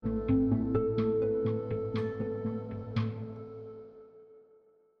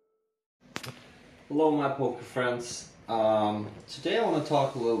Hello my poker friends. Today I want to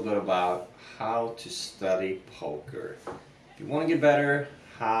talk a little bit about how to study poker. If you want to get better,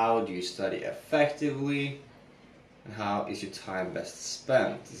 how do you study effectively and how is your time best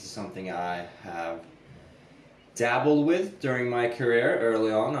spent? This is something I have dabbled with during my career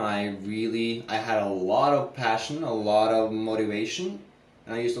early on. I had a lot of passion, a lot of motivation,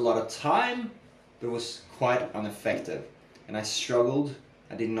 and I used a lot of time, but it was quite ineffective. And I struggled.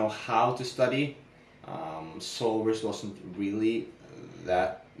 I didn't know how to study. Solvers wasn't really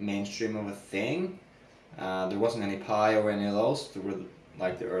that mainstream of a thing. There wasn't any Pi or any of those. There were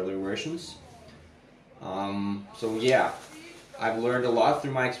like the earlier versions. So yeah, I've learned a lot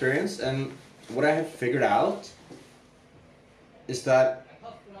through my experience, and what I have figured out is that,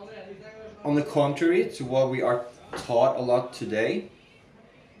 on the contrary to what we are taught a lot today,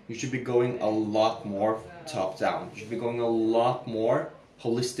 you should be going a lot more top down. You should be going a lot more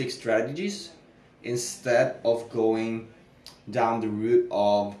holistic strategies instead of going down the route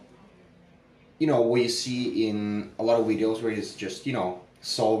of, what you see in a lot of videos where it's just,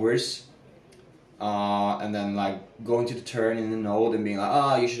 solvers, and then like going to the turn in the node and being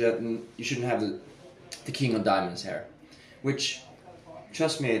like, you shouldn't have the king of diamonds here, which,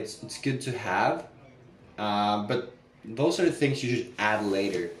 trust me, it's good to have, but those are the things you should add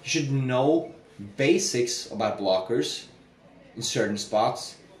later. You should know basics about blockers in certain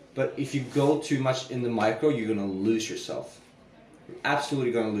spots. But if you go too much in the micro, you're going to lose yourself. You're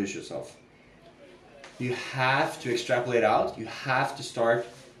absolutely going to lose yourself. You have to extrapolate out. You have to start.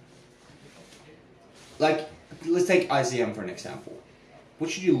 Like, let's take ICM for an example. What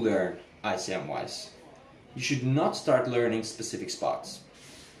should you learn ICM-wise? You should not start learning specific spots.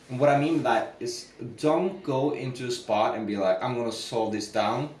 And what I mean by that is, don't go into a spot and be like, I'm going to solve this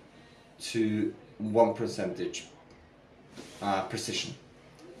down to 1% precision.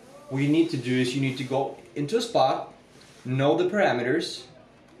 What you need to do is you need to go into a spot, know the parameters,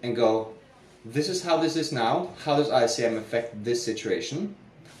 and go, this is how this is now, how does ICM affect this situation?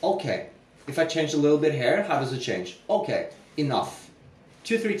 Okay, if I change a little bit here, how does it change? Okay, enough.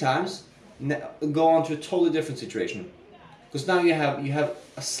 2-3 times, go on to a totally different situation. Because now you have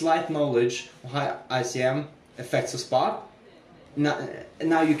a slight knowledge of how ICM affects a spot.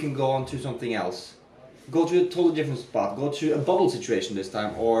 Now you can go on to something else. Go to a totally different spot. Go to a bubble situation this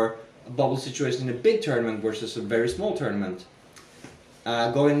time, or a bubble situation in a big tournament versus a very small tournament.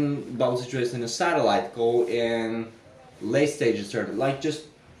 Go in bubble situation in a satellite. Go in late stages tournament. Like, just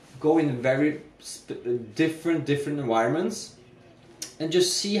go in very different environments and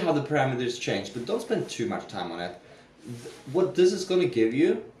just see how the parameters change. But don't spend too much time on it. What this is going to give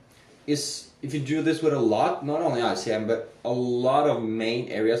you is, if you do this with a lot, not only ICM, but a lot of main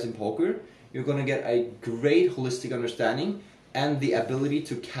areas in poker, you're going to get a great holistic understanding and the ability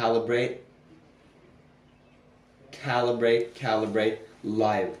to calibrate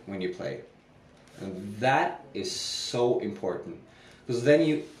live when you play. And that is so important, because then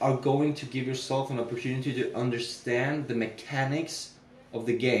you are going to give yourself an opportunity to understand the mechanics of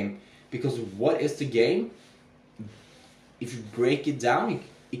the game. Because what is the game? If you break it down,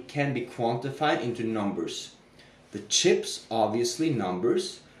 it can be quantified into numbers. The chips, obviously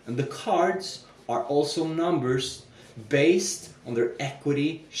numbers, and the cards are also numbers based on their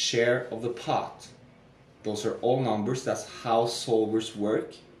equity share of the pot. Those are all numbers. That's how solvers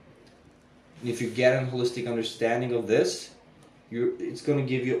work. And if you get a holistic understanding of this, it's going to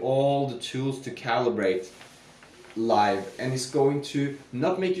give you all the tools to calibrate live. And it's going to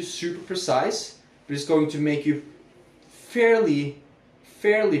not make you super precise, but it's going to make you fairly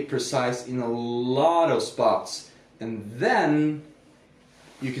precise in a lot of spots. And then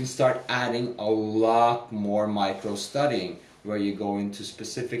you can start adding a lot more micro studying, where you go into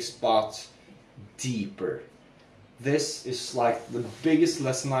specific spots deeper. This is like the biggest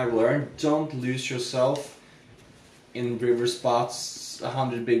lesson I've learned. Don't lose yourself in river spots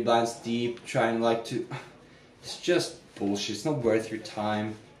 100 big blinds deep, trying it's just bullshit. It's not worth your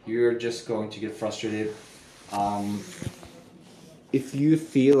time. You're just going to get frustrated. If you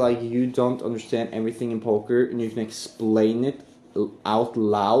feel like you don't understand everything in poker and you can explain it out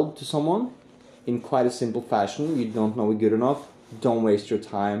loud to someone in quite a simple fashion, you don't know it good enough, don't waste your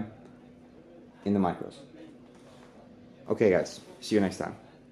time in the micros. Okay guys, see you next time.